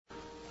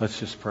Let's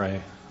just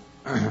pray.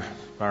 Bow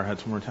our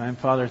heads one more time.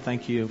 Father,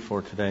 thank you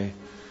for today.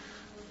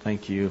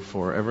 Thank you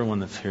for everyone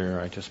that's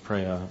here. I just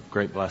pray a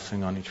great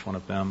blessing on each one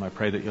of them. I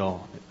pray that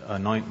you'll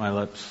anoint my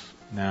lips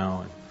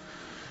now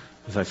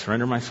as I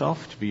surrender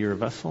myself to be your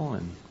vessel,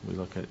 and we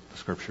look at the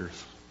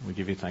scriptures. We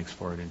give you thanks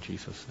for it in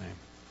Jesus'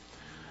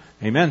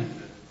 name. Amen.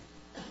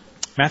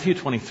 Matthew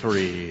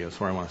 23 is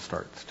where I want to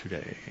start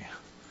today.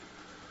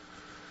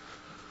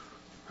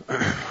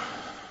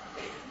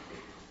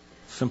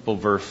 Simple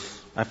verse.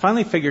 I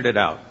finally figured it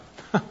out.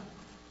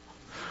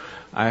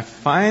 I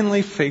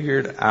finally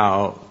figured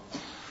out,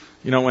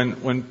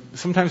 when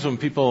sometimes when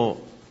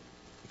people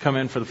come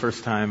in for the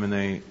first time and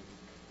they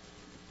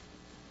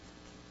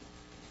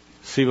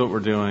see what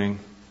we're doing,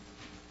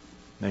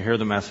 they hear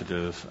the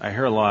messages. I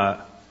hear a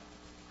lot,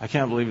 I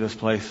can't believe this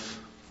place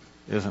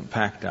isn't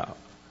packed out.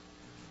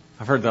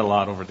 I've heard that a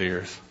lot over the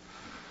years.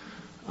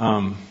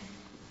 And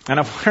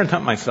I've learned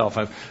that myself.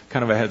 I've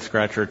kind of a head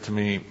scratcher to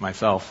me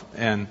myself.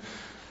 And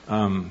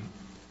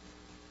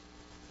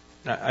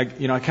I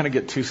kind of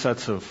get two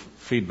sets of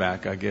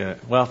feedback.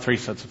 Three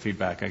sets of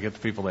feedback. I get the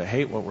people that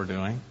hate what we're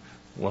doing,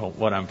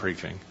 what I'm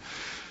preaching.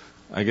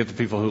 I get the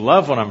people who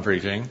love what I'm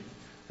preaching.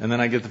 And then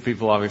I get the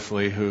people,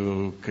 obviously,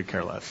 who could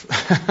care less.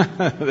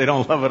 They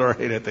don't love it or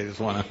hate it. They just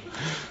want to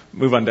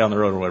move on down the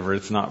road or whatever.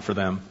 It's not for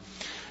them.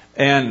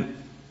 And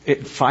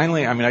it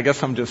finally, I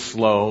guess I'm just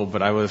slow,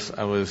 but I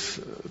was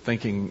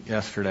thinking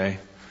yesterday,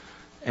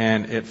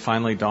 and it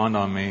finally dawned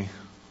on me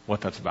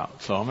what that's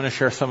about. So I'm going to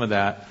share some of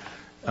that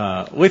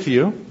with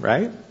you,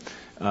 right?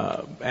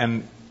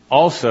 And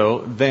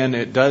also, then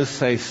it does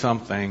say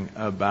something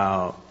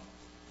about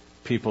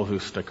people who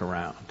stick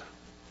around.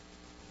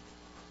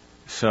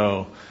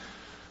 So,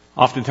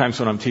 oftentimes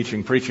when I'm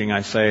preaching,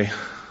 I say,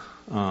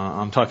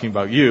 I'm talking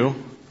about you,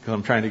 because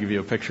I'm trying to give you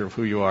a picture of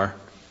who you are,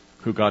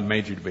 who God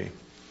made you to be.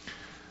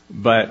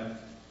 But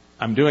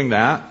I'm doing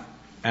that,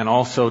 and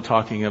also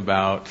talking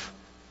about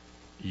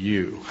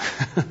you,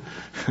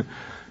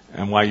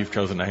 and why you've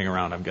chosen to hang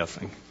around, I'm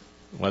guessing,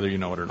 whether you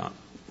know it or not.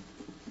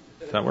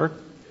 Does that work?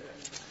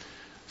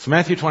 So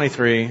Matthew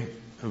 23,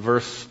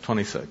 verse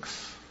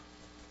 26.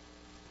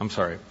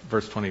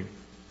 Verse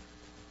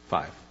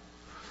 25.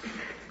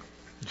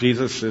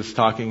 Jesus is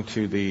talking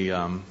to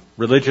the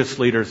religious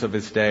leaders of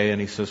his day, and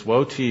he says,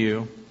 "Woe to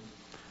you,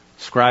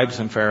 scribes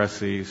and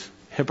Pharisees,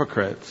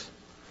 hypocrites,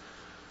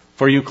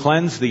 for you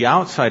cleanse the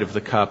outside of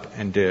the cup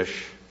and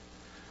dish,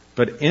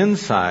 but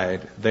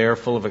inside they are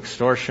full of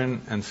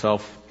extortion and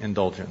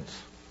self-indulgence.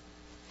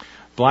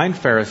 Blind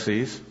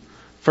Pharisees,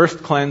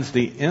 first cleanse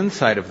the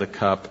inside of the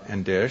cup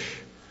and dish,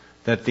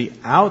 that the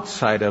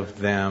outside of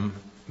them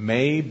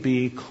may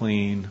be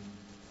clean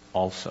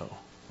also."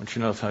 I want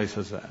you to notice how he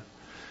says that.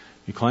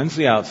 You cleanse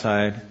the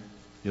outside,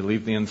 you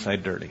leave the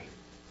inside dirty,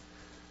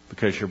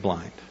 because you're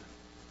blind.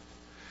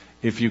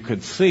 If you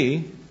could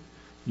see,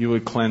 you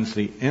would cleanse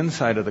the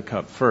inside of the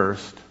cup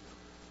first,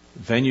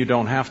 then you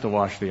don't have to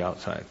wash the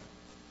outside.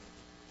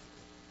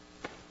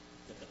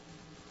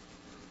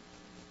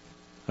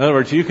 In other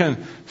words, you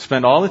can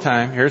spend all the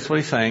time, here's what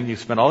he's saying, you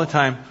spend all the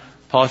time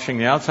polishing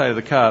the outside of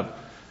the cup,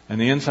 and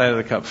the inside of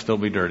the cup still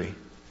be dirty.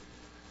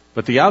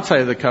 But the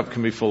outside of the cup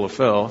can be full of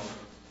filth.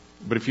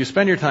 But if you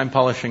spend your time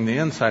polishing the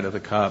inside of the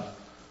cup,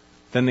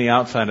 then the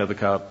outside of the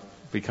cup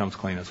becomes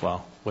clean as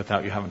well,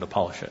 without you having to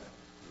polish it.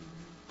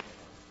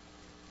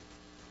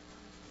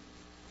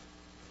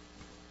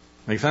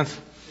 Make sense?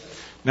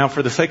 Now,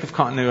 for the sake of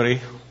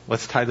continuity,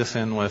 let's tie this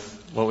in with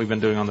what we've been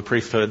doing on the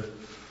priesthood.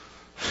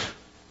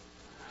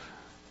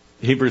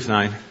 Hebrews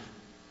 9.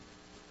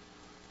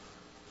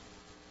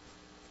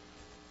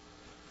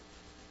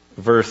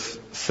 Verse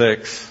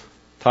 6,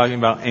 talking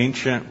about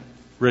ancient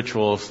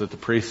rituals that the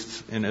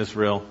priests in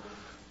Israel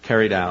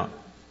carried out.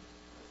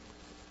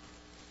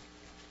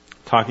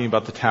 Talking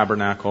about the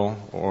tabernacle,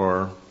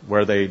 or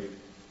where they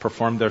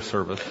performed their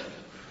service. It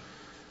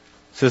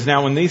says,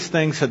 "Now when these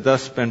things had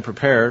thus been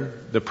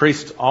prepared, the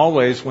priests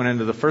always went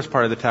into the first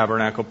part of the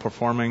tabernacle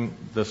performing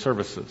the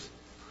services.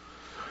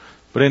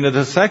 But into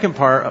the second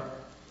part,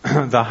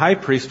 the high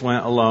priest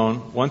went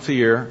alone once a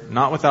year,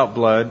 not without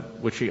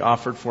blood, which he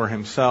offered for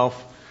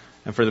himself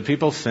and for the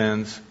people's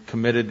sins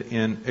committed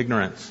in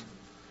ignorance.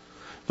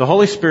 The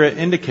Holy Spirit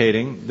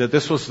indicating that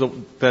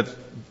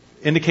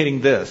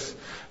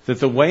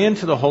the way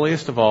into the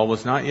holiest of all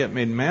was not yet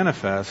made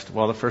manifest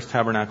while the first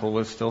tabernacle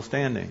was still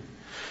standing.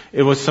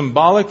 It was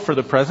symbolic for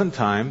the present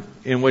time,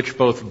 in which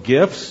both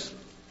gifts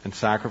and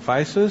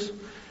sacrifices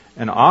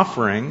and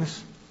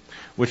offerings,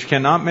 which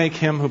cannot make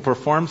him who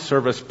performs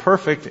service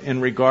perfect in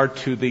regard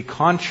to the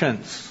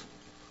conscience,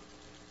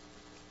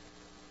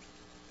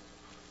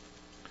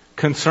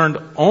 concerned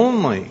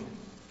only,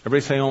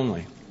 everybody say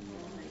only,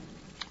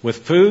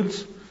 with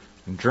foods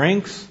and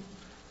drinks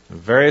and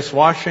various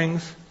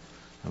washings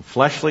and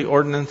fleshly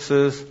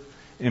ordinances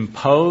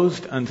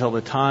imposed until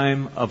the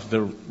time of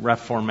the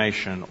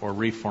Reformation or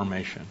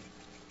Reformation.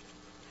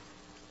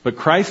 But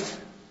Christ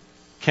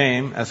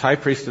came as high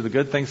priest of the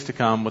good things to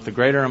come with the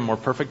greater and more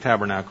perfect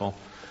tabernacle,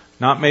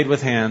 not made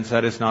with hands,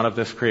 that is not of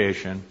this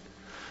creation.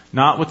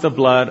 Not with the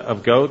blood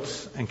of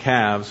goats and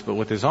calves, but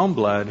with his own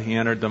blood he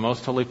entered the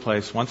most holy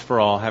place once for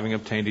all, having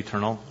obtained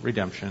eternal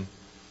redemption.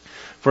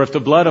 For if the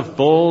blood of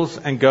bulls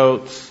and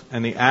goats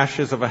and the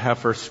ashes of a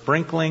heifer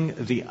sprinkling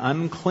the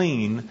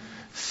unclean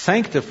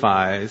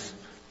sanctifies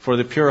for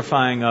the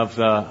purifying of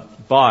the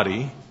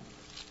body,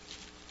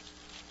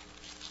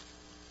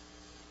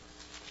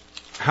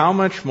 how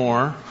much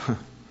more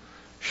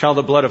shall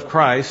the blood of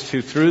Christ,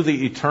 who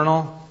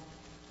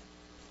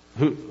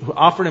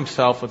offered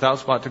himself without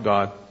spot to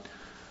God,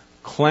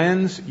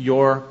 cleanse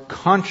your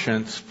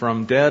conscience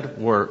from dead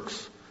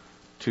works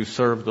to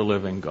serve the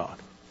living God?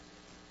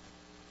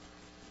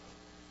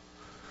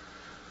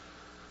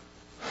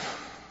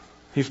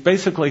 He's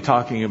basically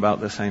talking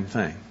about the same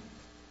thing.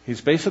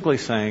 He's basically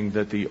saying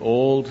that the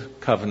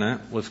old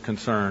covenant was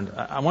concerned.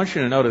 I want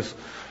you to notice,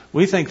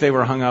 we think they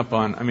were hung up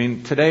on,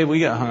 today we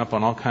get hung up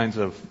on all kinds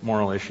of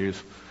moral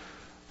issues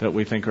that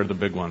we think are the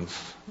big ones.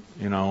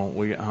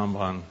 We get hung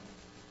on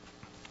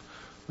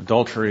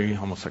adultery,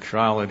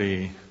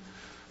 homosexuality,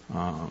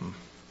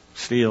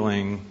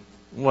 stealing,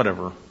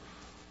 whatever,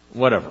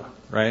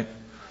 right?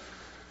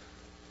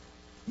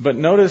 But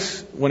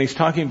notice when he's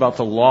talking about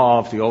the law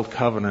of the old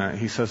covenant,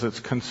 he says it's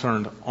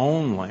concerned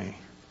only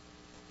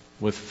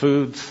with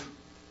foods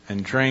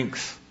and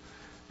drinks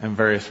and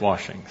various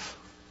washings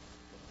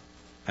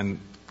and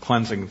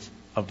cleansings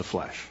of the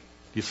flesh.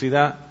 Do you see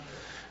that?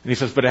 And he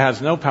says, but it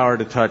has no power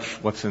to touch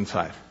what's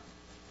inside.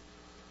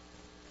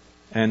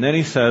 And then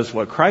he says,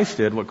 what Christ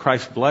did, what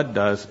Christ's blood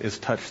does, is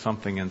touch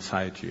something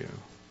inside you.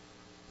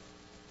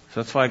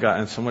 So that's why I got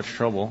in so much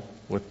trouble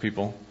with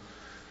people,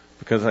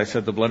 because I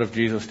said the blood of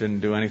Jesus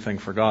didn't do anything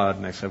for God.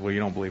 And they said, well, you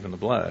don't believe in the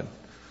blood.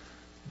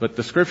 But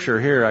the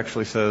scripture here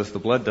actually says the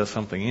blood does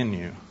something in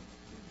you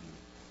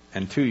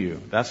and to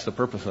you. That's the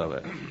purpose of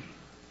it.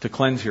 To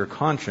cleanse your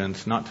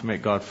conscience, not to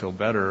make God feel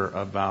better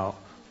about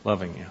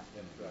loving you.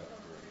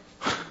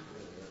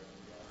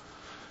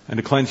 And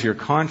to cleanse your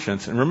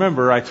conscience. And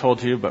remember, I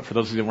told you, but for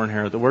those of you that weren't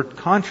here, the word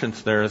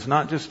conscience there is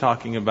not just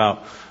talking about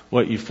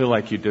what you feel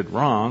like you did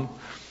wrong.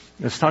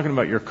 It's talking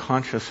about your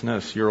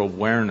consciousness, your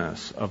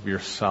awareness of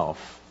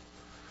yourself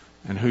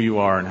and who you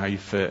are and how you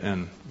fit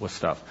in with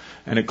stuff.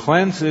 And it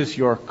cleanses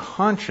your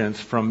conscience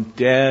from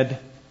dead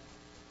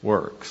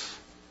works.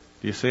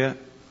 Do you see it?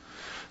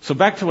 So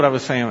back to what I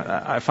was saying,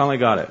 I finally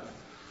got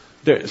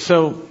it.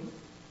 So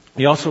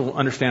you also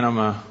understand I'm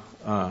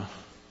a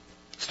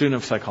student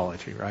of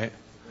psychology, right?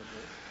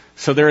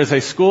 So there is a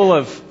school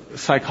of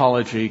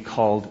psychology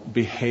called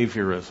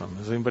behaviorism.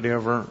 Has anybody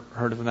ever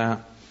heard of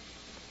that?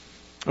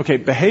 Okay,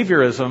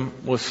 behaviorism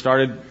was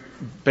started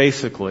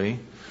basically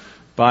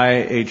by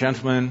a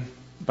gentleman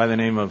by the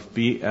name of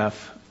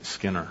B.F.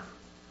 Skinner.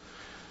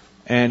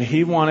 And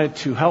he wanted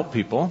to help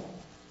people.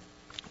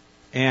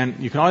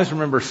 And you can always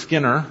remember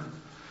Skinner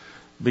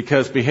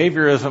because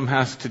behaviorism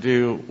has to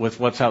do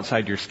with what's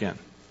outside your skin.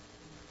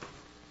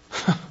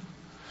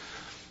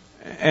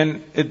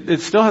 And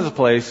it still has a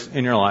place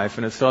in your life,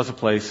 and it still has a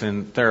place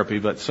in therapy.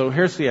 But so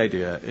here's the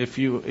idea: if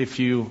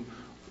you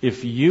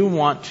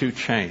want to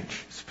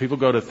change, so people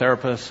go to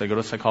therapists, they go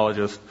to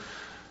psychologists.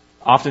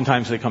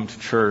 Oftentimes they come to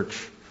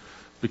church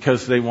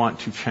because they want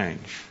to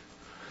change.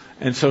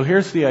 And so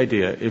here's the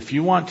idea: if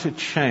you want to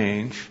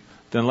change,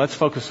 then let's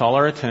focus all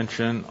our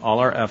attention, all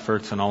our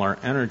efforts, and all our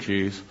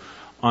energies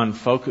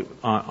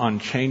on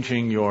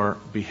changing your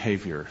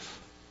behaviors.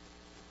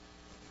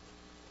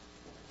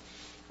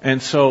 And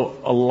so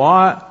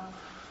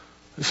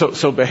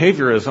so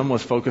behaviorism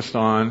was focused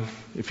on,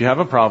 if you have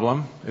a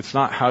problem, it's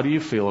not how do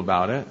you feel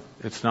about it.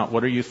 It's not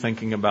what are you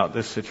thinking about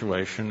this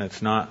situation.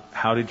 It's not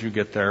how did you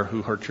get there,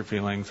 who hurt your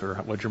feelings, or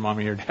what did your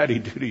mommy or daddy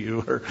do to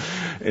you, or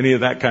any of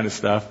that kind of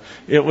stuff.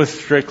 It was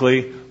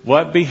strictly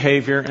what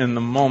behavior in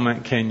the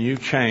moment can you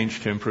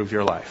change to improve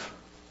your life.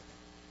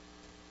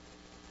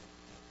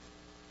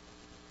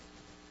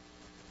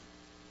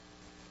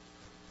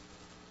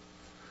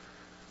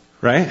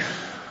 Right?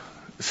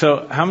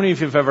 So how many of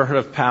you have ever heard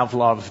of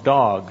Pavlov's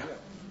dog?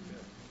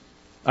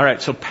 All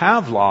right, so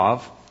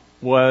Pavlov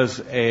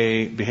was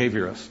a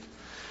behaviorist.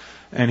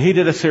 And he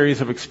did a series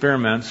of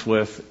experiments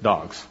with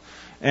dogs.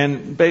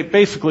 And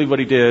basically what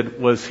he did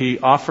was he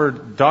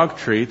offered dog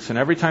treats, and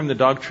every time the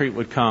dog treat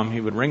would come,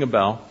 he would ring a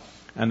bell,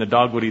 and the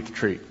dog would eat the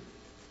treat.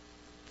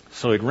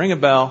 So he'd ring a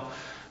bell,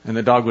 and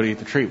the dog would eat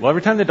the treat. Well,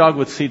 every time the dog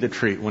would see the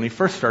treat, when he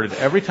first started,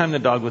 every time the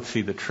dog would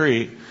see the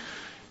treat,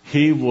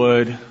 he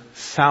would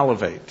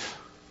salivate.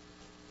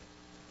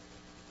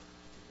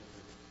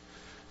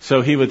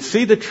 So he would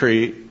see the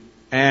treat,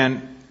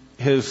 and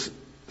his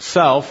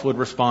self would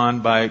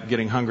respond by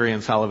getting hungry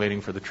and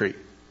salivating for the treat.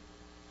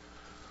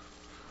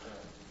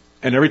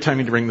 And every time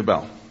he'd ring the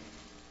bell.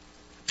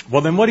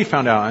 Well, then what he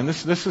found out, and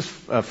this is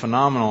a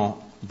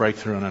phenomenal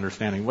breakthrough in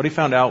understanding. What he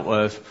found out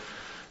was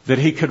that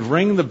he could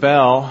ring the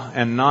bell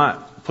and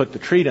not put the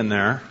treat in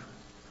there,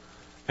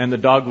 and the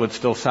dog would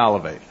still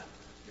salivate.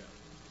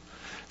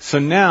 So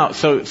now,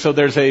 so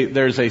there's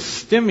a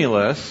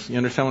stimulus. You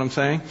understand what I'm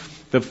saying?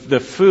 The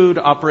food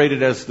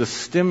operated as the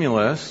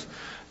stimulus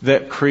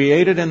that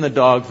created in the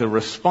dog the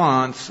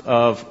response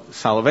of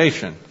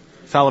salivation.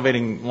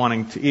 salivating,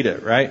 wanting to eat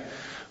it, right?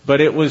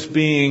 But it was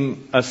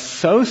being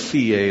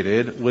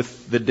associated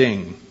with the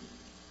ding.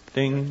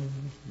 Ding,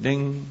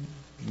 ding,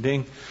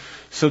 ding.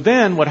 So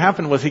then what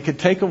happened was he could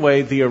take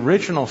away the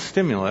original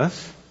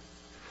stimulus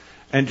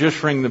and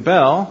just ring the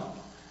bell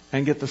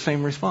and get the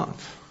same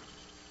response.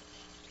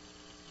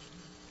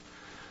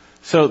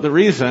 So the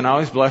reason, I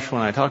always blush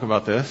when I talk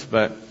about this,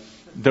 but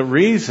the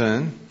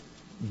reason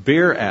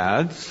beer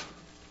ads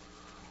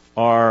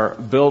are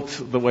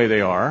built the way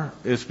they are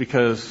is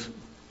because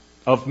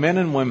of men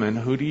and women,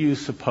 who do you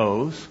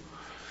suppose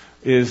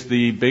is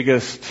the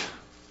biggest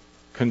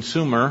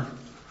consumer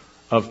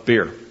of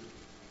beer?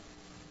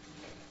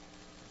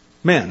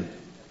 Men,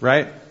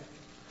 right?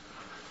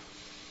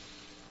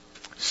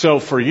 So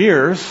for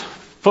years,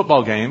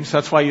 football games,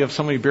 that's why you have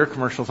so many beer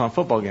commercials on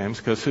football games,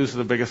 because who's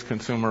the biggest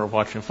consumer of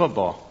watching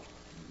football?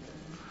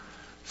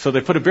 So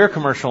they put a beer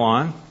commercial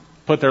on,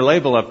 put their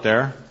label up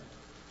there,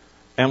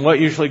 and what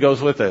usually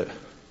goes with it?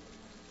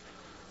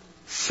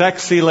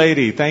 Sexy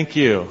lady, thank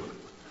you.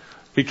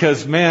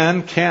 Because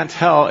men can't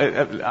tell,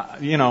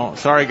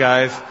 sorry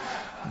guys,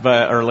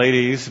 or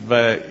ladies,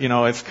 but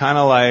it's kind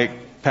of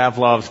like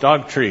Pavlov's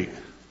dog treat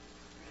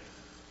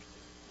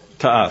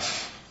to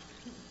us.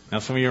 Now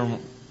some of you are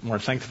more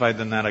sanctified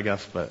than that, I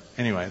guess, but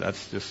anyway,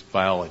 that's just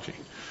biology.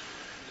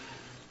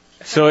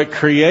 So it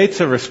creates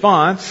a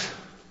response,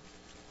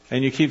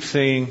 and you keep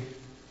seeing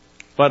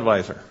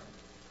Budweiser.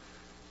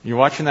 You're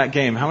watching that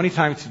game. How many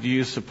times do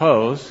you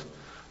suppose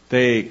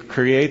they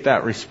create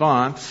that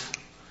response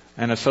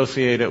and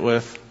associate it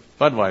with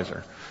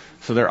Budweiser?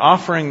 So they're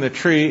offering the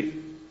treat,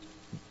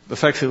 the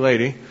sexy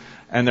lady,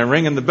 and they're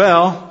ringing the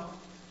bell,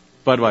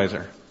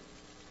 Budweiser.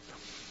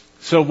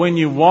 So when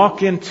you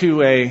walk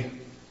into a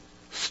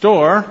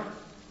store,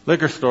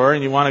 liquor store,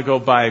 and you want to go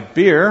buy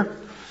beer,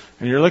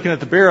 and you're looking at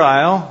the beer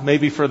aisle,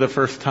 maybe for the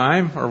first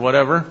time or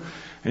whatever,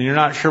 and you're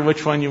not sure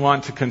which one you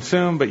want to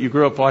consume, but you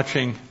grew up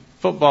watching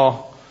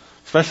football,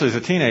 especially as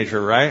a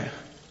teenager, right?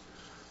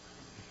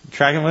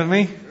 Tracking with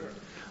me?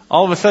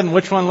 All of a sudden,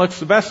 which one looks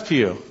the best to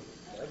you?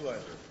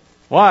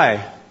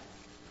 Why?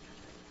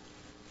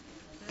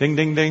 Ding,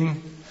 ding,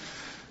 ding.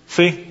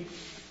 See?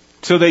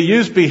 So they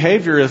use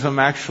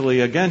behaviorism actually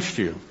against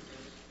you.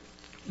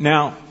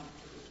 Now,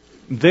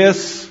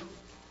 this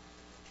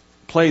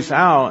plays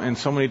out in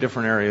so many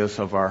different areas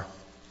of our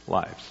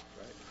lives.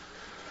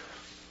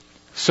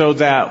 So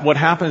that what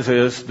happens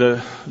is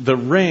the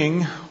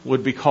ring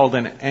would be called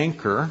an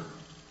anchor.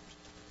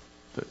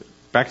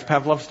 Back to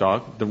Pavlov's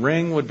dog. The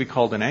ring would be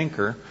called an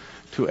anchor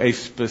to a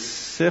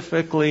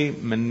specifically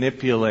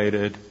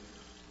manipulated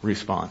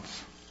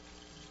response.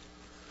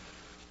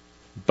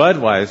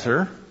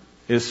 Budweiser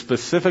is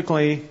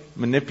specifically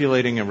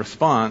manipulating a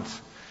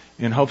response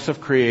in hopes of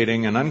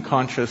creating an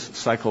unconscious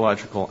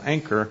psychological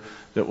anchor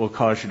that will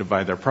cause you to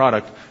buy their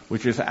product,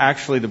 which is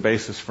actually the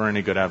basis for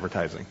any good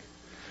advertising.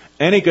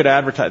 Any good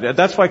advertising.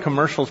 That's why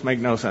commercials make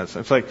no sense.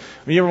 It's like,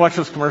 you ever watch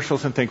those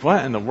commercials and think,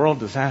 what in the world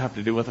does that have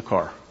to do with a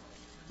car?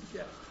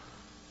 Yeah.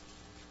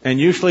 And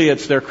usually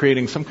they're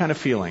creating some kind of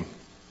feeling.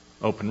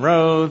 Open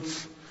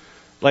roads.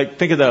 Like,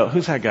 think of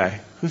who's that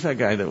guy? Who's that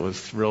guy that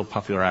was a real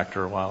popular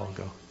actor a while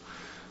ago?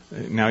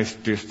 Now he's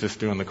just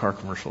doing the car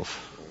commercials.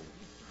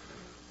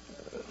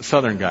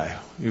 Southern guy.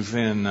 He was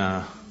in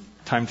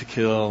Time to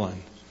Kill,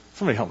 and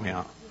somebody help me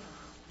out.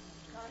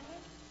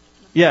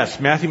 Yes,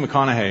 Matthew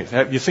McConaughey.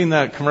 Have you seen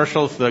the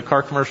commercials, the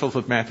car commercials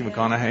with Matthew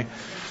McConaughey?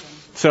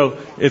 So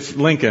it's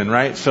Lincoln,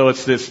 right? So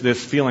it's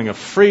this feeling of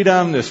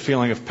freedom, this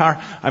feeling of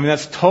power. I mean,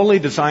 that's totally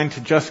designed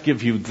to just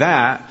give you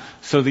that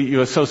so that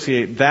you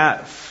associate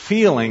that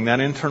feeling,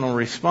 that internal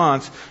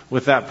response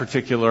with that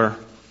particular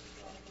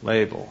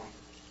label.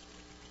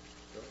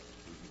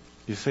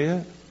 You see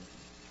it?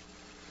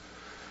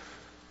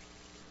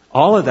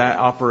 All of that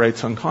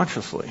operates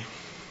unconsciously.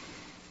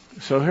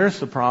 So here's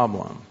the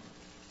problem.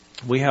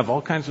 We have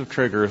all kinds of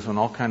triggers and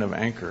all kinds of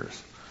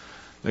anchors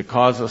that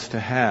cause us to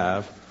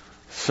have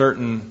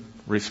certain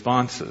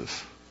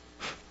responses.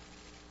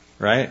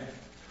 Right?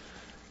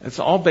 It's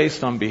all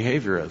based on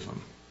behaviorism.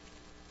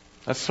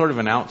 That's sort of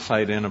an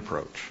outside-in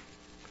approach.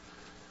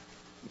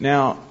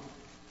 Now,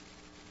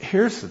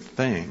 here's the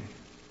thing.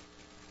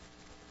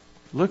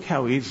 Look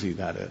how easy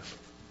that is.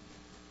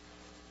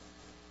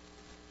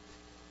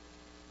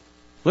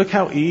 Look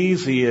how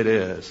easy it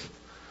is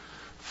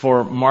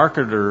for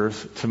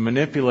marketers to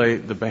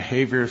manipulate the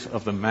behaviors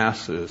of the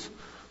masses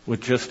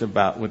with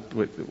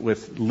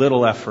with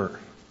little effort.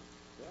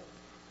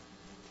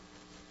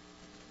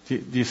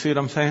 Do you see what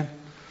I'm saying?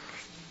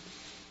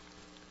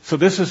 So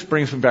this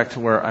brings me back to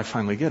where I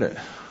finally get it.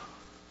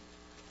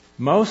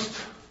 Most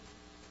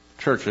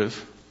churches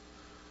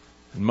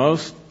and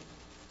most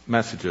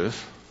messages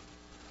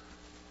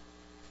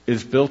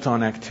is built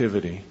on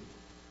activity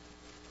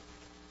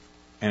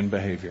and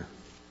behavior.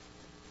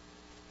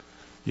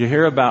 You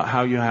hear about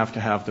how you have to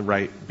have the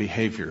right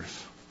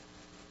behaviors.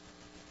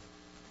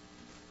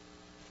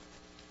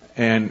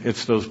 And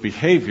it's those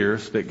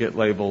behaviors that get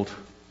labeled.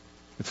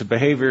 It's the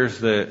behaviors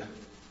that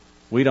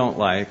we don't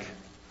like,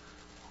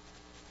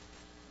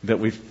 that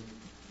we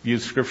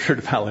use Scripture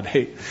to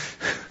validate.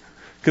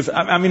 Because,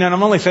 I mean, and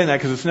I'm only saying that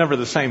because it's never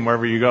the same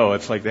wherever you go.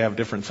 It's like they have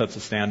different sets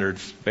of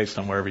standards based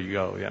on wherever you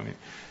go. I mean,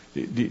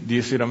 do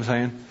you see what I'm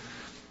saying?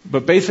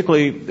 But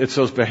basically, it's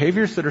those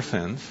behaviors that are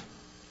sins.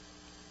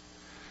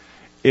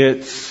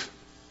 It's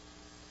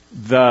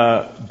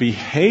the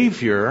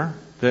behavior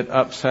that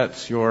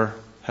upsets your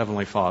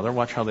Heavenly Father.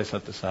 Watch how they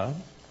set this up.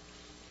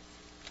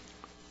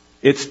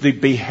 It's the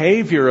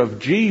behavior of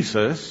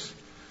Jesus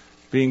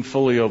being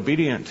fully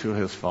obedient to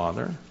His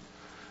Father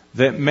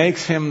that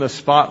makes Him the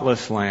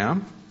spotless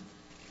Lamb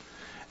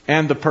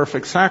and the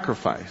perfect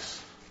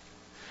sacrifice.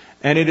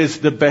 And it is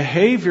the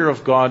behavior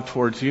of God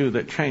towards you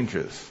that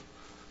changes.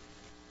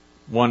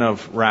 One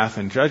of wrath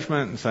and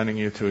judgment and sending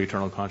you to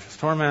eternal conscious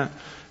torment,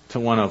 to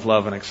one of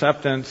love and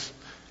acceptance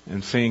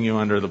and seeing you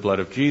under the blood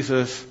of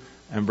Jesus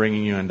and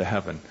bringing you into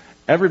heaven.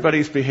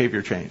 Everybody's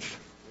behavior changed.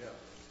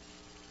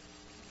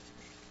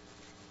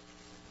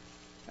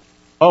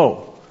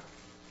 Oh,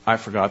 I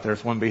forgot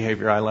there's one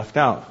behavior I left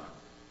out.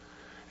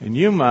 And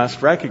you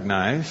must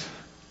recognize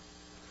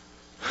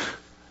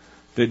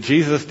that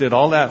Jesus did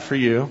all that for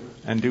you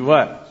and do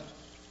what?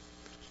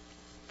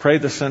 Pray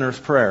the sinner's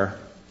prayer,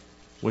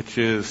 which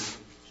is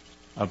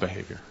a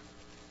behavior.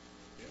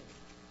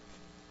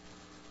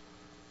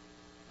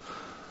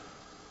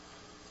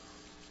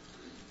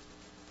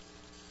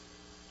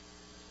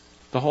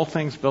 The whole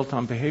thing's built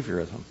on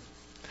behaviorism.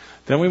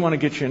 Then we want to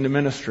get you into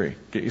ministry,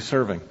 get you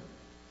serving,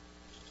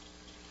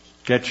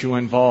 get you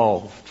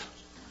involved,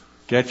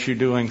 get you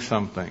doing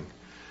something,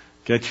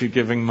 get you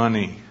giving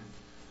money,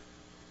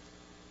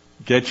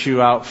 get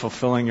you out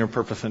fulfilling your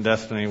purpose and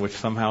destiny, which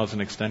somehow is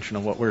an extension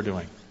of what we're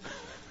doing.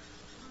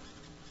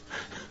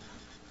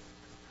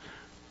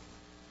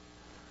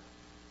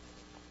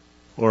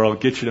 Or I'll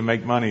get you to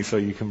make money so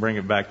you can bring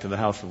it back to the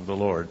house of the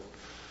Lord.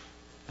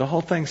 The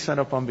whole thing's set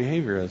up on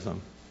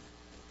behaviorism.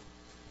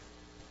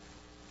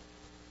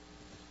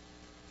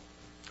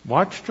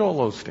 Watch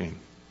Joel Osteen.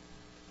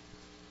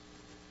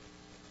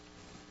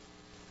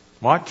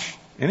 Watch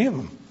any of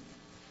them. Do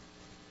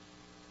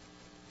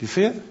you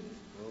see it?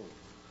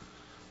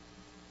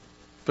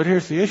 But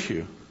here's the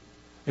issue.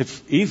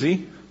 It's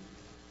easy.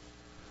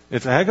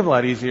 It's a heck of a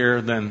lot easier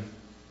than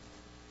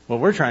what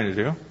we're trying to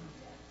do.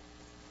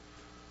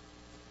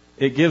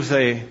 It gives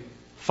a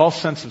false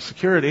sense of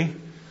security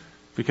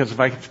because if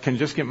I can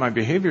just get my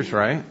behaviors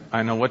right,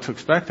 I know what to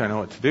expect, I know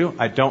what to do.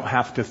 I don't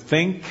have to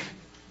think.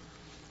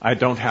 I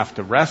don't have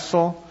to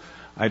wrestle.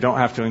 I don't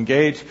have to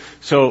engage.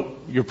 So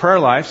your prayer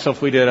life, so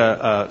if we did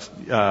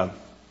how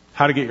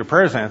to get your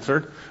prayers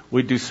answered,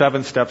 we'd do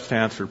 7 steps to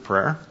answered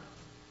prayer.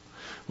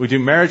 We do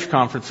marriage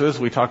conferences.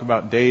 We talk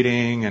about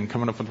dating and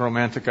coming up with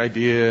romantic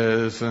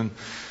ideas and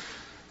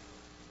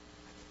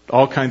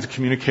all kinds of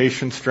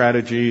communication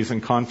strategies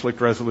and conflict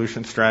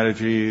resolution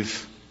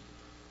strategies.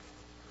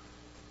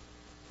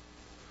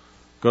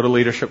 Go to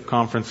leadership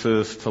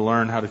conferences to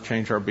learn how to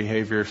change our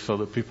behavior so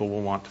that people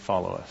will want to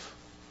follow us.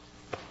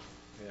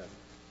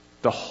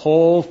 The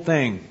whole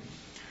thing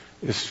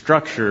is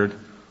structured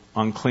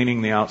on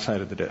cleaning the outside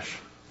of the dish.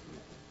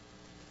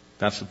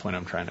 That's the point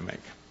I'm trying to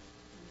make.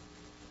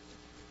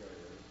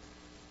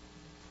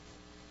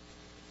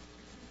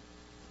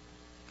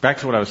 Back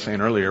to what I was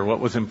saying earlier, what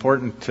was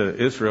important to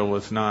Israel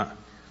was not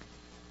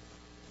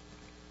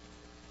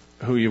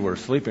who you were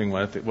sleeping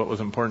with. What was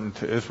important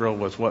to Israel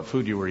was what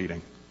food you were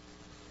eating.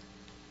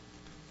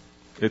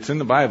 It's in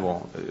the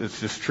Bible.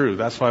 It's just true.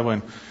 That's why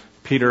when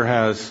Peter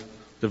has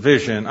the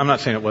vision, I'm not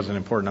saying it wasn't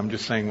important. I'm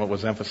just saying what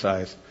was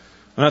emphasized.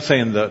 I'm not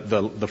saying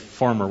the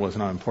former was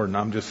not important.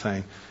 I'm just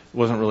saying it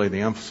wasn't really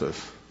the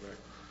emphasis.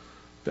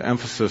 The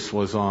emphasis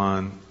was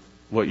on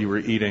what you were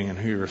eating and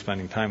who you were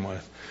spending time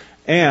with.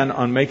 And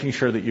on making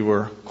sure that you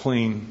were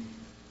clean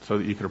so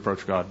that you could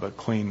approach God, but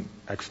clean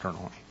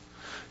externally.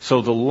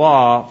 So the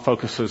law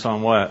focuses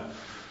on what?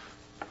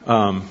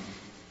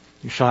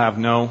 You shall have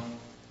no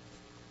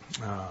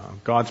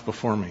gods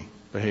before me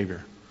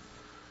behavior.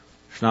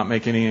 You shall not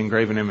make any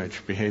engraven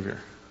image behavior.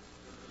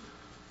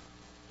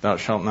 Thou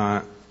shalt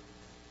not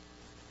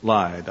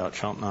lie. Thou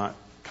shalt not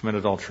commit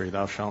adultery.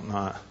 Thou shalt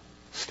not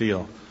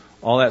steal.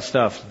 All that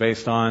stuff is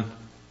based on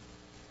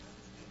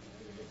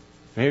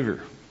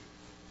behavior.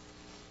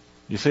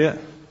 You see it?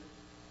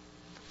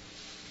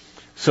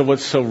 So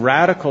what's so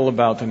radical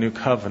about the new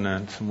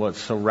covenant, what's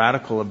so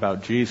radical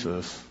about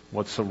Jesus,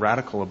 what's so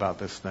radical about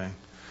this thing,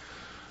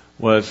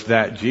 was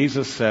that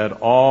Jesus said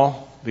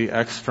all the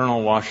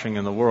external washing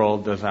in the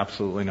world does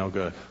absolutely no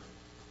good.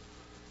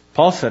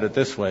 Paul said it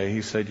this way.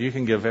 He said, you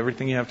can give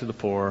everything you have to the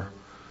poor,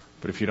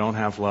 but if you don't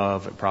have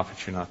love, it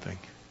profits you nothing.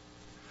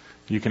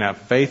 You can have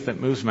faith that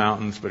moves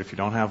mountains, but if you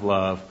don't have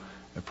love,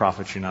 it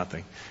profits you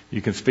nothing.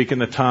 You can speak in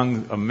the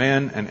tongue of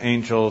men and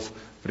angels,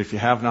 but if you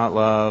have not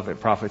love, it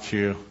profits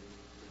you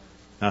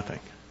nothing.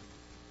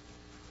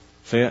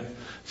 See it?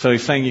 So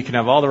he's saying you can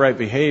have all the right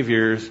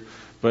behaviors,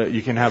 but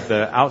you can have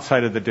the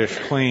outside of the dish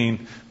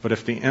clean, but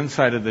if the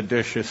inside of the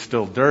dish is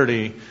still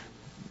dirty,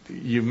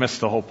 you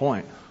missed the whole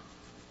point.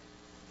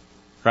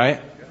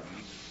 Right?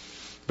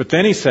 But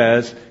then he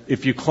says,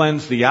 if you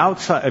cleanse the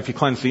outside, if you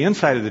cleanse the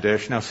inside of the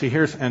dish, now see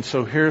here's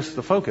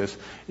the focus.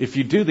 If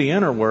you do the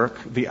inner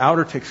work, the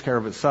outer takes care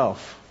of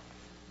itself.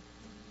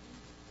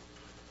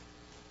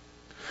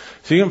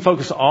 So you can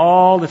focus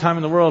all the time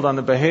in the world on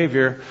the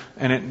behavior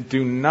and it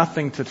do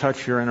nothing to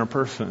touch your inner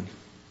person.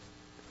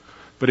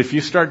 But if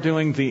you start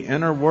doing the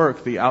inner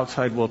work, the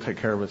outside will take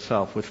care of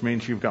itself, which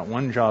means you've got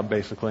one job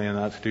basically, and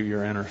that's do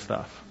your inner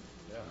stuff.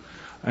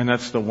 And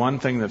that's the one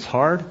thing that's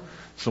hard.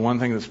 It's the one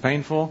thing that's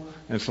painful,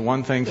 and it's the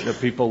one thing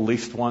that people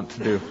least want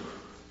to do.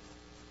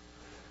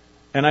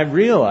 And I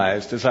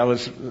realized, as I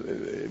was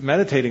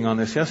meditating on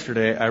this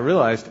yesterday, I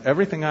realized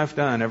everything I've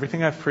done,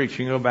 everything I've preached,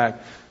 you can go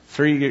back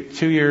 2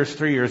 years,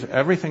 3 years,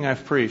 everything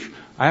I've preached,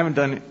 I haven't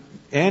done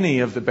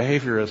any of the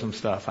behaviorism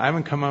stuff. I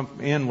haven't come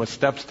up in with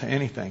steps to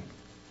anything.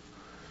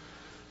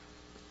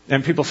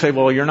 And people say,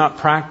 well, you're not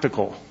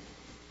practical.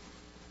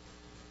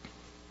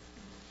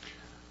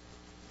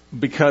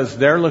 Because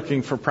they're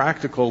looking for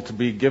practical to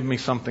be, give me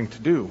something to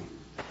do.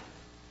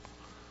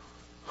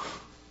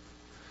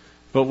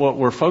 But what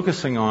we're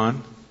focusing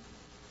on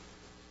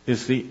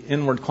is the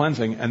inward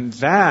cleansing, and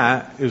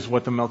that is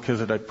what the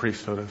Melchizedek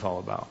priesthood is all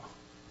about.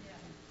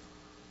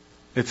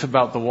 It's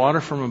about the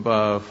water from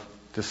above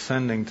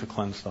descending to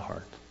cleanse the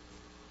heart.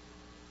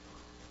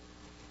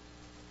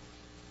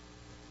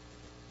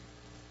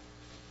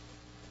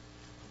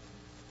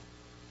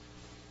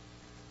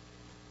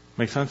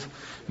 Make sense?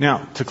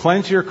 Now, to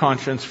cleanse your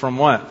conscience from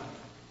what?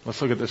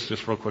 Let's look at this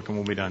just real quick and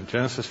we'll be done.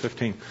 Genesis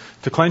 15.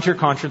 To cleanse your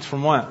conscience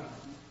from what?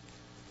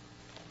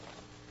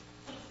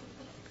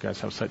 You guys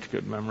have such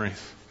good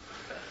memories.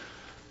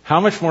 How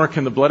much more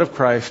can the blood of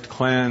Christ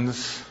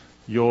cleanse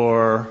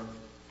your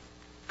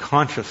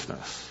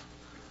consciousness?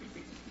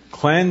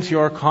 Cleanse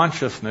your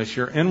consciousness,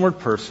 your inward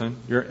person,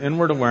 your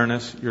inward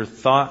awareness, your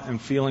thought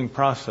and feeling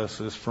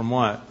processes from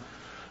what?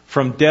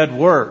 From dead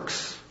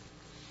works.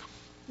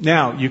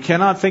 Now, you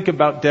cannot think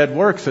about dead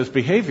works as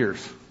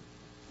behaviors.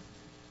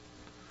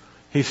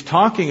 He's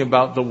talking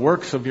about the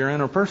works of your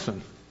inner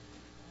person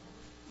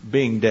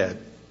being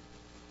dead.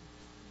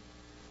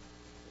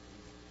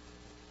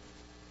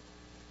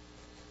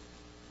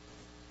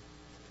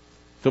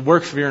 The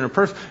works of your inner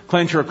person.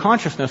 Cleanse your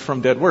consciousness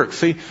from dead works.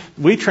 See,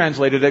 we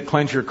translated it,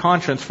 cleanse your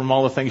conscience from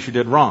all the things you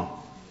did wrong.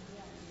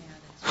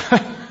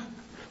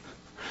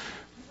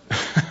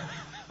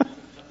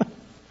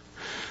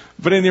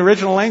 But in the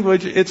original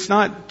language, it's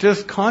not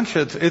just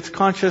conscience, it's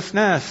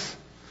consciousness.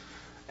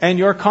 And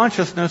your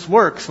consciousness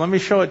works. Let me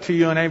show it to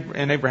you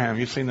in Abraham.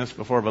 You've seen this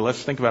before, but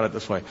let's think about it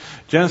this way.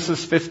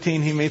 Genesis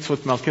 15, he meets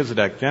with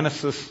Melchizedek.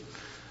 Genesis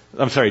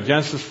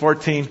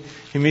 14,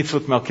 he meets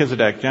with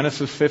Melchizedek.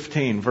 Genesis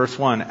 15, verse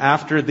 1.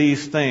 After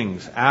these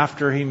things,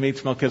 after he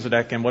meets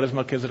Melchizedek, and what does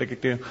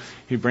Melchizedek do?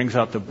 He brings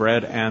out the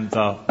bread and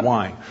the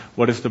wine.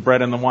 What does the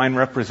bread and the wine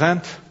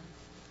represent?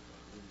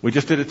 We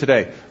just did it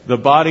today. The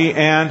body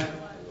and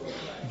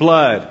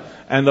blood.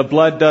 And the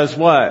blood does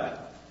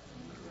what?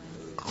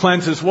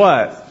 Cleanses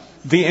what?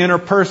 The inner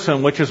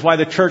person, which is why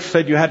the church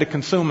said you had to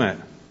consume it.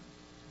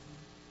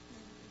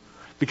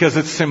 Because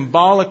it's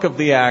symbolic of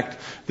the act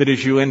that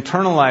as you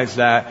internalize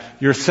that,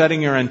 you're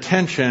setting your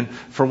intention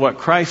for what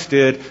Christ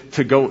did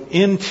to go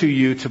into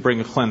you to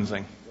bring a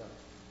cleansing.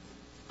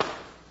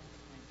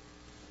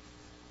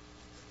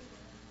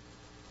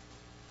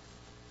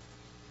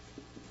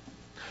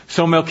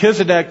 So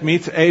Melchizedek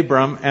meets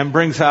Abram and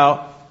brings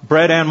out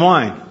bread and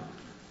wine.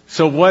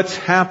 So what's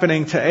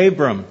happening to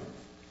Abram?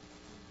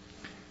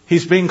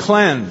 He's being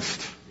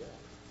cleansed.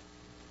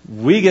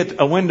 We get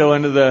a window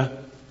into the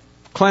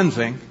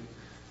cleansing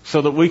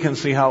so that we can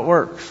see how it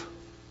works.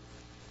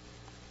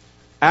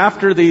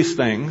 After these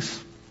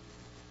things,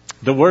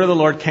 the word of the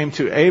Lord came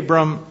to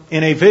Abram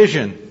in a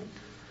vision,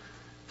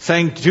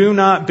 saying, do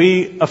not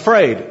be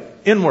afraid.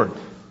 Inward.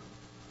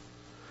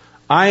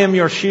 I am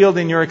your shield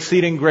and your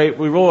exceeding great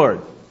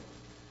reward.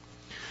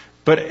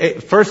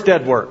 But first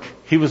dead work,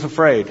 he was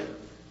afraid.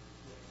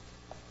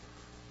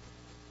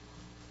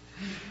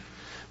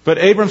 But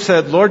Abram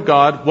said, Lord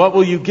God, what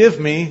will you give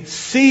me,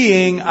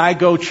 seeing I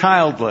go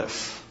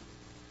childless?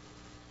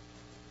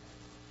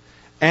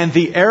 And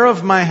the heir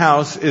of my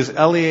house is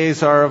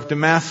Eleazar of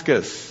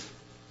Damascus.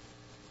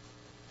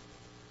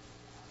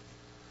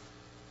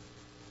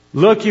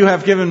 Look, you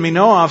have given me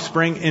no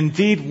offspring.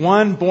 Indeed,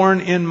 one born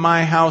in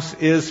my house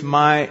is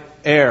my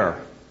heir.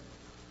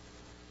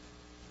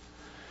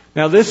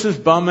 Now this is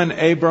bumming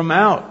Abram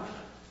out.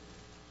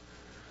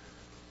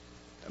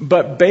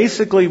 But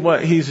basically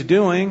what he's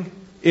doing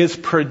is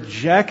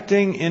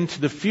projecting into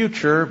the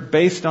future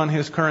based on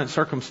his current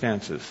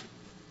circumstances.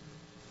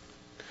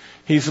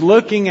 He's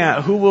looking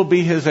at who will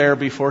be his heir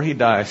before he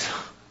dies.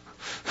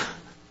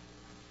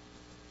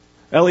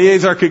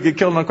 Eleazar could get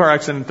killed in a car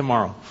accident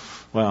tomorrow.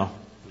 Well,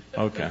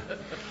 okay.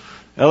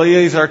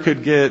 Eleazar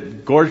could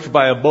get gorged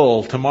by a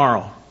bull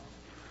tomorrow.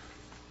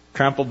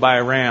 Trampled by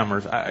a ram,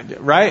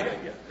 right?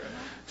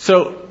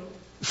 So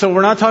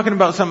we're not talking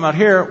about something out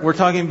here. We're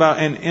talking about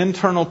an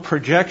internal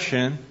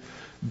projection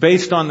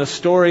based on the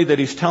story that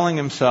he's telling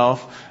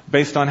himself,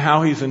 based on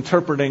how he's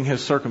interpreting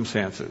his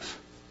circumstances.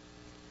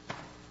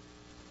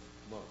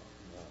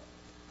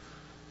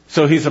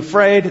 So he's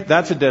afraid,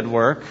 that's a dead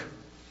work.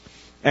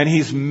 And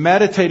he's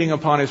meditating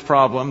upon his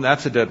problem,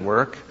 that's a dead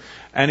work.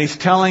 And he's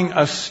telling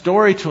a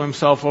story to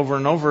himself over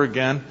and over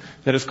again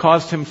that has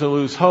caused him to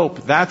lose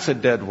hope, that's a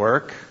dead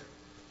work.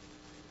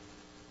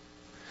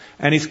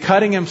 And he's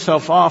cutting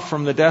himself off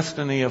from the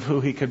destiny of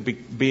who he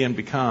could be and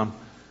become,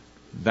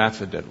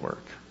 that's a dead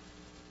work.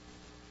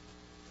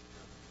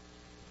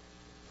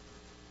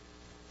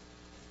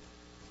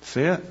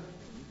 See it?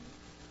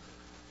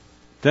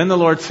 Then the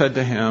Lord said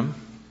to him,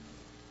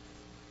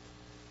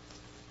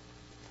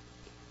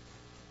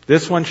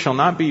 this one shall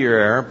not be your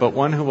heir, but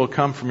one who will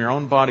come from your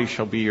own body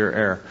shall be your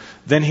heir.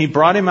 Then he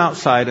brought him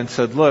outside and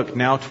said, look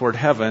now toward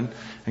heaven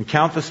and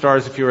count the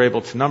stars if you are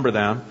able to number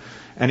them.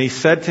 And he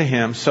said to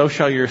him, so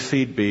shall your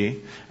seed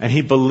be. And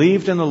he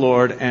believed in the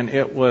Lord, and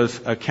it was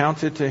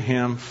accounted to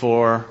him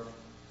for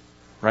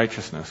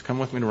righteousness. Come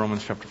with me to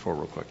Romans chapter 4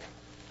 real quick.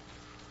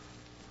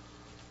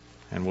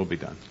 And we'll be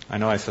done. I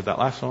know I said that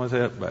last one was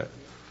it, but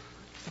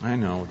I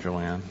know,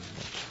 Joanne.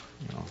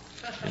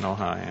 You know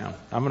how I am.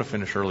 I'm going to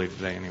finish early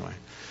today anyway.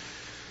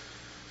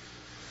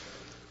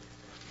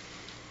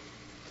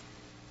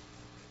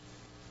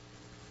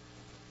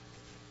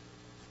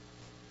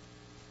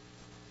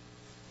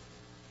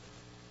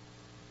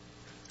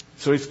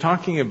 So he's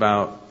talking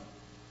about,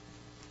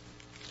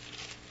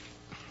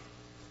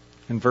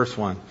 in verse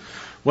 1,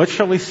 what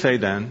shall we say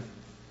then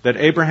that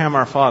Abraham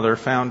our father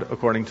found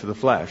according to the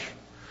flesh?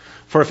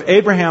 For if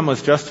Abraham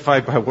was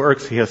justified by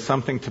works, he has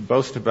something to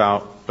boast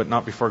about, but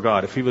not before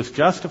God. If he was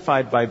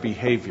justified by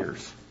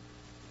behaviors,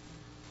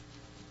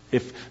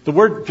 if the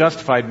word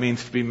justified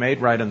means to be made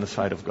right in the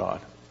sight of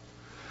God.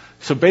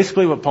 So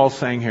basically what Paul's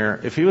saying here,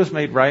 if he was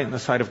made right in the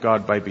sight of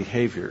God by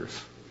behaviors,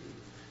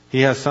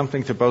 he has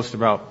something to boast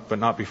about, but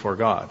not before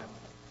God.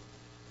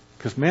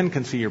 Because men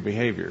can see your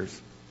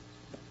behaviors.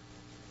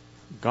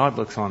 God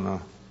looks on the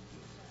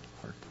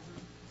heart.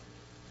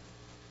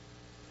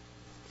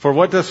 For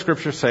what does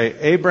Scripture say?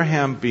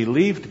 Abraham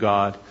believed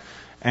God,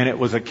 and it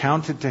was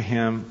accounted to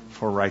him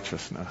for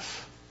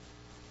righteousness.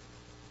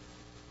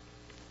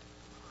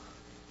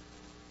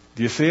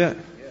 Do you see it?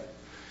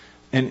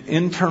 An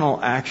internal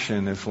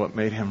action is what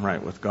made him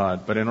right with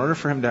God. But in order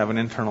for him to have an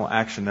internal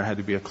action, there had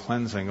to be a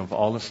cleansing of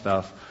all the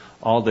stuff,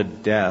 all the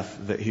death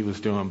that he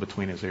was doing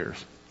between his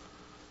ears.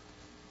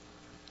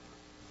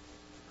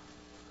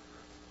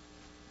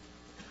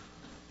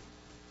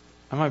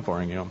 Am I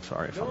boring you? I'm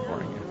sorry if I'm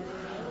boring you.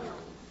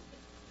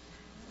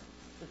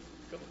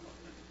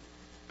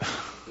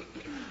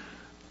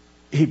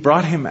 He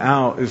brought him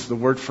out is the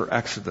word for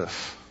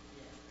exodus.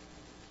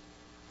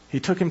 He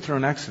took him through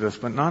an exodus,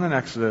 but not an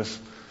exodus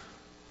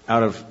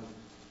out of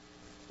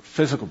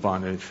physical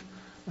bondage,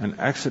 an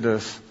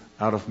exodus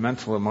out of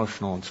mental,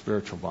 emotional, and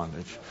spiritual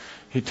bondage.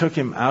 He took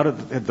him out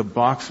of the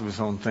box of his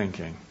own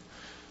thinking.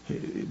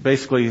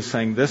 Basically, he's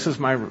saying, this is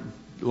my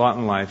lot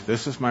in life,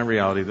 this is my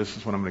reality, this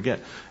is what I'm going to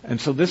get.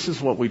 And so this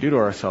is what we do to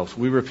ourselves.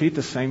 We repeat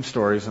the same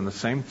stories and the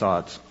same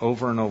thoughts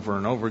over and over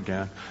and over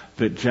again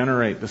that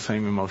generate the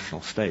same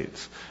emotional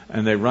states.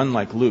 And they run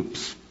like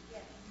loops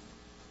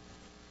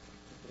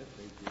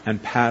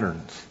and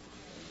patterns.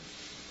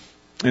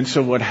 And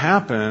so what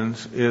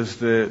happens is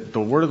that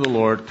the word of the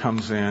Lord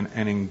comes in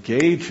and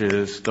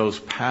engages those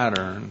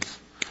patterns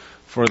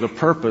for the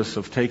purpose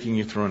of taking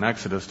you through an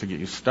exodus to get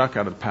you stuck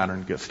out of the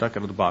pattern, get stuck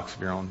out of the box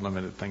of your own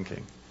limited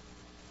thinking.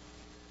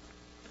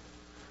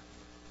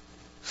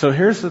 So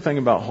here's the thing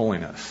about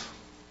holiness.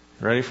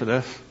 Ready for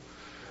this?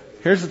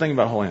 Here's the thing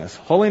about holiness.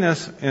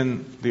 Holiness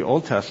in the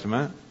Old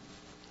Testament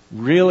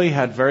really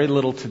had very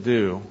little to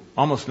do,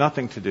 almost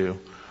nothing to do,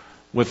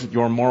 with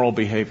your moral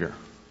behavior.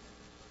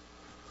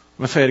 I'm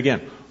going to say it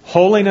again.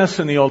 Holiness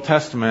in the Old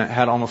Testament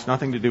had almost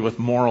nothing to do with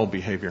moral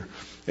behavior.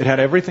 It had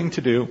everything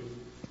to do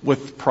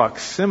with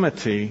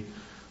proximity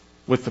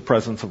with the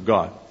presence of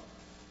God.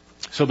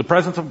 So the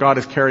presence of God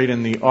is carried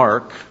in the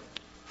ark,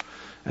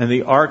 and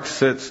the ark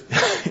sits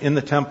in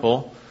the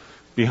temple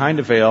behind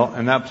a veil,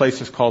 and that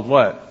place is called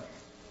what?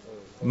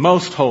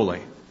 Most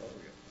holy.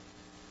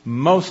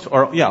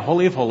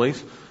 Holy of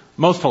holies.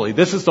 Most holy.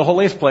 This is the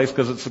holiest place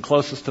because it's the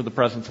closest to the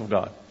presence of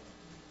God.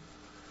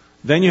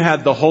 Then you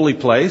had the holy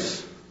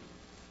place.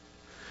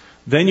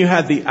 Then you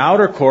had the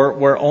outer court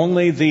where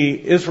only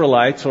the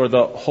Israelites or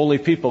the holy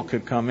people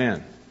could come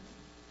in.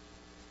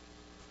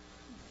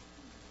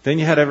 Then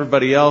you had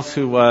everybody else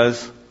who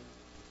was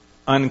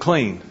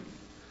unclean.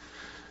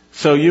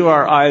 So you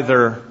are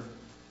either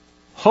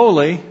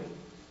holy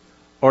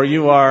or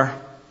you are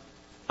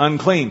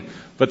unclean.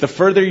 But the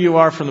further you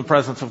are from the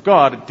presence of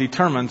God, it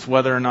determines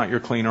whether or not you're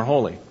clean or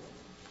holy.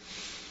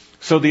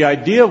 So the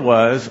idea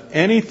was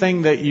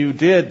anything that you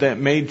did that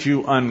made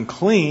you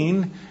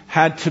unclean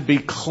had to be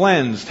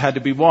cleansed, had to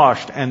be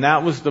washed. And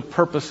that was the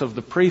purpose of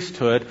the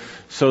priesthood,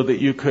 so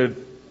that you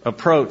could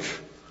approach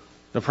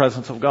the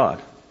presence of God.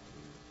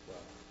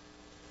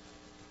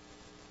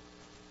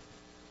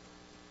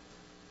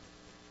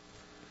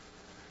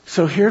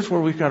 So here's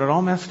where we've got it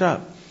all messed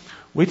up.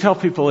 We tell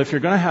people if you're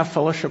going to have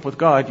fellowship with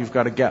God, you've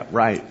got to get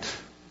right.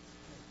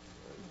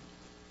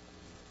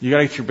 You got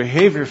to get your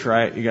behaviors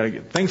right. You got to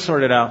get things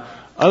sorted out.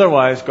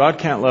 Otherwise, God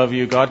can't love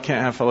you. God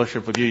can't have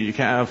fellowship with you. You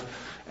can't have,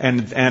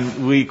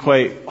 and we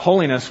equate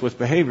holiness with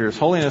behaviors.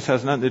 Holiness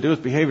has nothing to do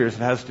with behaviors. It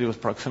has to do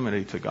with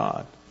proximity to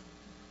God.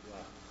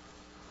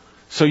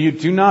 So you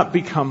do not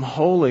become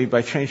holy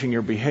by changing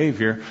your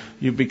behavior.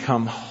 You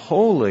become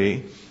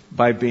holy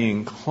by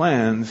being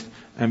cleansed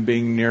and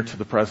being near to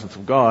the presence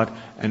of God.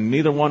 And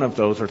neither one of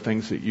those are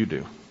things that you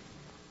do.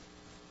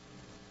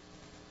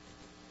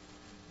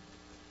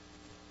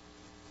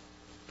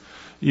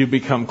 You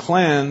become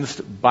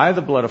cleansed by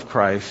the blood of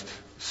Christ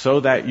so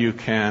that you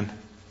can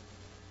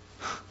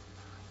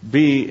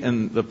be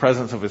in the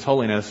presence of His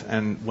holiness,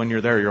 and when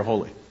you're there, you're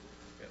holy.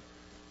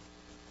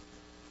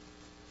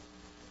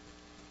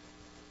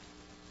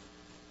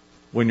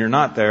 When you're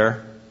not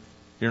there,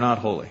 you're not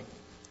holy.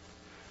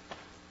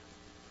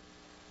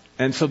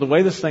 And so the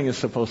way this thing is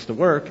supposed to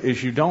work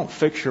is you don't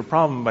fix your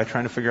problem by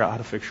trying to figure out how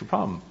to fix your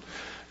problem.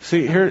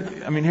 See,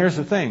 here's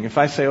the thing. If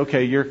I say,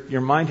 okay,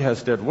 your mind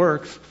has dead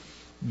works,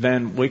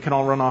 then we can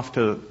all run off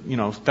to,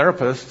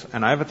 therapists,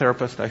 and I have a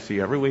therapist I see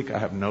every week. I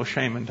have no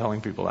shame in telling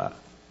people that.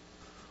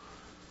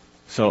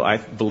 So I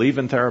believe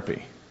in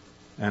therapy.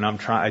 And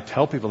I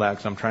tell people that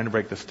because I'm trying to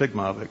break the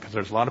stigma of it, because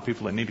there's a lot of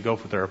people that need to go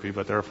for therapy,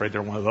 but they're afraid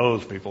they're one of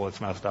those people that's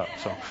messed up.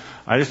 So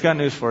I just got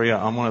news for you.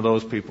 I'm one of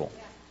those people.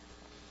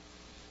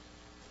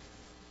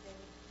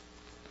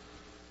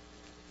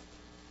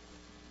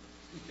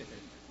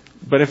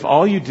 But if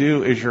all you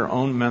do is your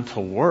own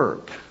mental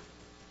work,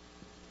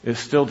 it's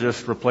still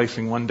just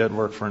replacing one dead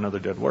work for another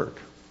dead work.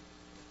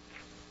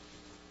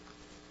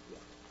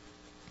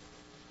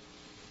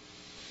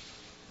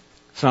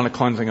 It's not a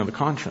cleansing of the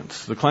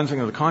conscience. The cleansing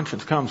of the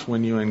conscience comes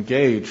when you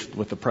engage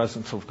with the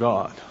presence of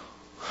God.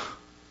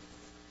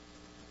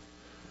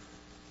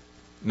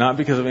 Not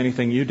because of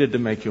anything you did to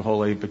make you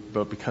holy,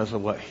 but because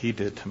of what He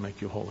did to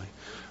make you holy.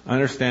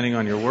 Understanding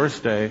on your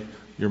worst day,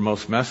 your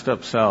most messed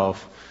up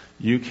self,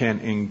 you can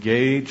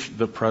engage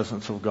the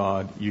presence of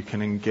God. You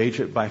can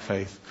engage it by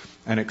faith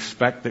and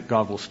expect that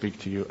God will speak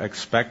to you.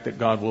 Expect that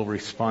God will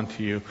respond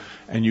to you.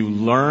 And you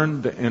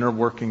learn the inner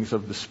workings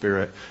of the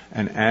Spirit.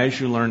 And as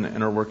you learn the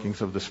inner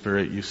workings of the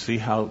Spirit, you see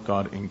how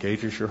God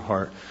engages your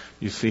heart.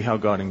 You see how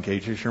God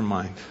engages your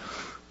mind.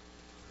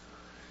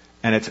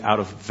 And it's out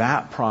of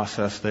that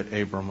process that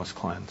Abram was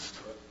cleansed.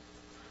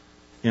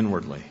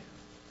 Inwardly.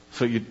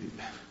 So you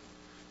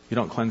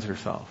don't cleanse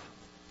yourself.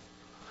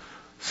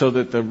 So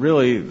that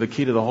the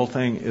key to the whole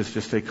thing is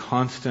just a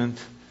constant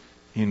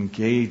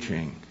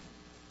engaging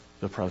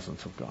the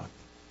presence of God.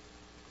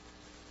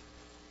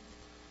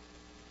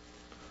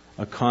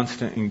 A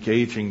constant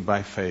engaging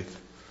by faith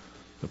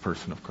the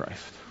person of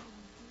Christ.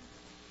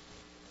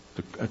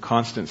 A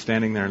constant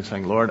standing there and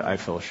saying, Lord, I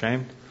feel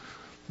ashamed.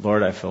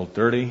 Lord, I feel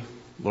dirty.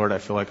 Lord, I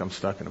feel like I'm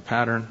stuck in a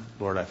pattern.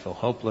 Lord, I feel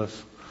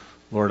hopeless.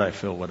 Lord, I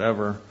feel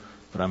whatever.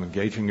 But I'm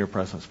engaging your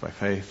presence by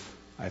faith.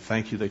 I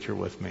thank you that you're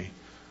with me.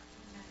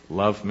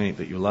 Love me,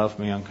 that you love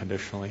me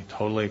unconditionally,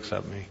 totally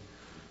accept me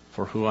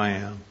for who I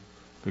am,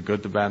 the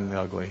good, the bad, and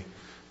the ugly.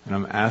 And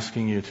I'm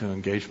asking you to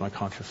engage my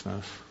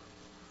consciousness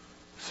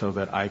so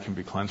that I can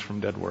be cleansed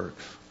from dead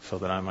works, so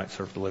that I might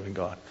serve the living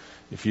God.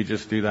 If you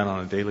just do that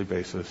on a daily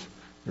basis,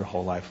 your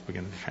whole life will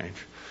begin to change.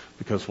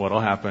 Because what will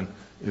happen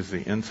is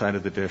the inside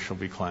of the dish will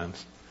be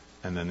cleansed,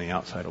 and then the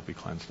outside will be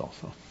cleansed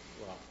also.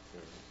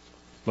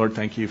 Lord,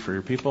 thank you for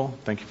your people.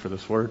 Thank you for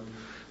this word.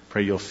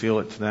 Pray you'll seal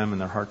it to them in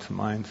their hearts and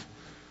minds.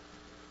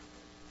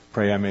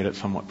 Pray I made it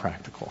somewhat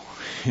practical.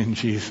 In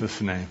Jesus'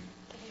 name,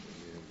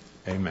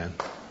 amen.